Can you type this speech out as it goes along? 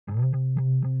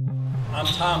I'm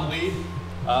Tom Lee.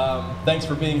 Thanks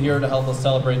for being here to help us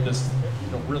celebrate this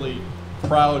really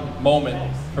proud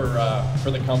moment for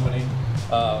the company.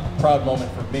 Proud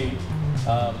moment for me.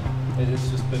 It's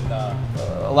just been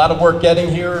a lot of work getting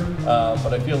here,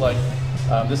 but I feel like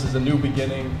this is a new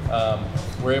beginning.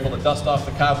 We're able to dust off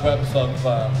the cobwebs of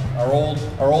our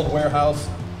old warehouse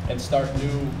and start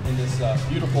new in this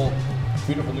beautiful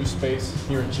new space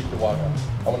here in Cheektowaga.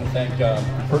 I want to thank,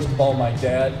 first of all, my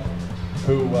dad,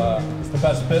 who is the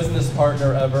best business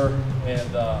partner ever,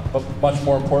 and but much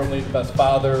more importantly, the best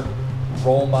father,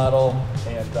 role model,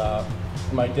 and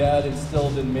my dad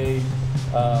instilled in me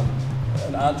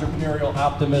an entrepreneurial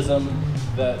optimism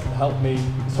that helped me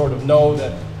sort of know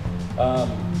that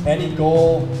any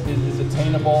goal is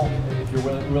attainable if you're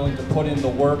willing to put in the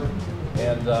work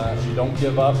and you don't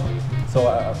give up. So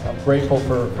I'm grateful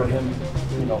for him,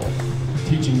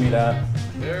 teaching me that.